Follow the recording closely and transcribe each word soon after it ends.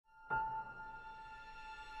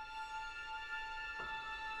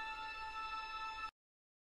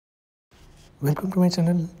Welcome to my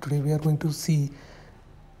channel. Today we are going to see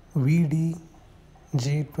Veedee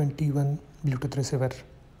j21 Bluetooth receiver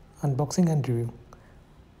unboxing and review.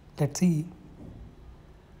 Let's see.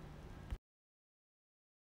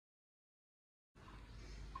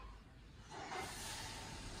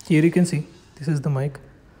 Here you can see this is the mic.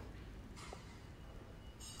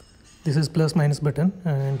 This is plus minus button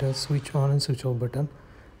and a switch on and switch off button.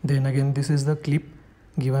 Then again this is the clip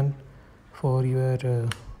given for your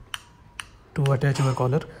to attach your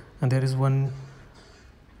collar, and there is one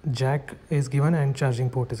jack is given and charging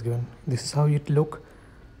port is given. This is how it look.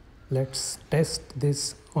 Let's test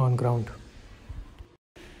this on ground.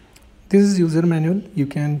 This is user manual. You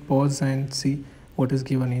can pause and see what is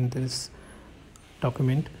given in this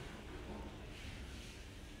document.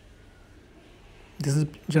 This is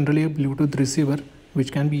generally a Bluetooth receiver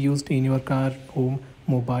which can be used in your car, home,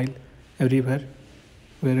 mobile, everywhere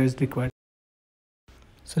where is required.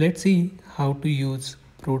 So let's see how to use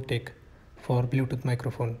Protake for Bluetooth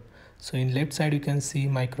microphone. So in left side you can see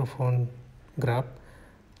microphone graph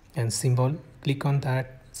and symbol. Click on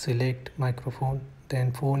that, select microphone,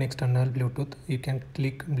 then phone external Bluetooth. You can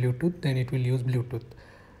click Bluetooth, then it will use Bluetooth.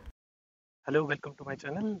 Hello, welcome to my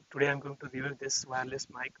channel. Today I'm going to review this wireless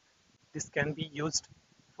mic. This can be used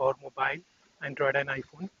for mobile, Android and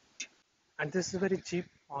iPhone, and this is very cheap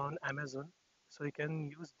on Amazon. So you can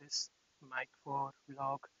use this mic for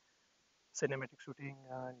vlog, cinematic shooting,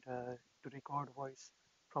 and to record voice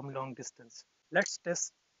from long distance. Let's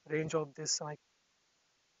test range of this mic.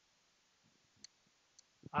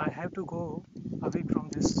 I have to go away from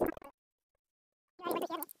this. You are able to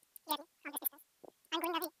hear me clearly from this distance. I'm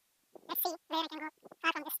going away. Let's see where I can go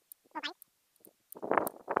far from this mobile.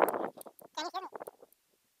 Can you hear me? Okay.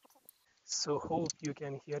 So hope you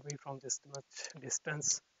can hear me from this much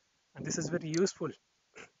distance, and this is very useful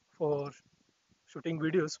for shooting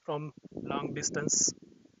videos from long distance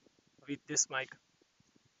with this mic.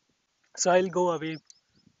 So I'll go away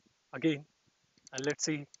again and let's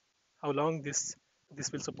see how long this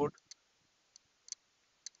will support.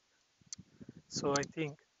 So I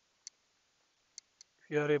think if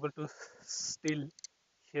you are able to still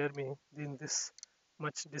hear me, then this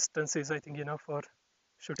much distance is I think enough for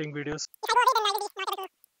shooting videos. If I go away, then I will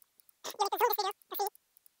be not able to be able to zoom this video to see.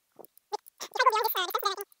 If I go beyond this distance,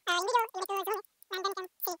 then I think in video you will zoom it and then you can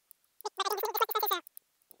see. But I think this distance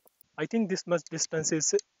is I think this much distance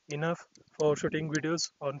is enough for shooting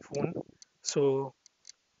videos on phone. So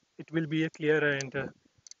it will be a clear and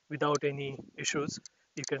without any issues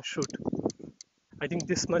you can shoot. I think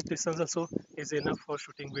this much distance also is enough for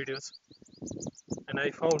shooting videos, and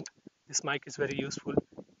I found this mic is very useful.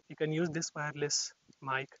 You can use this wireless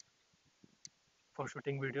mic for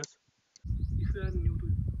shooting videos. If you are new to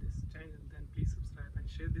this channel, then please subscribe and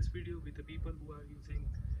share this video with the people who are using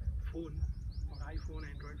phone or iPhone,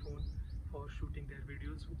 Android phone for shooting their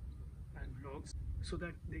videos and vlogs, so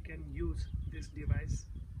that they can use this device,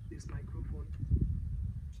 this microphone,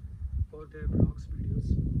 for their vlogs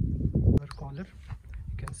videos. Our collar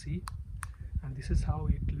you can see, and this is how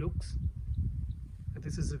it looks.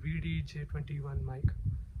 This is a Veedee j21 mic.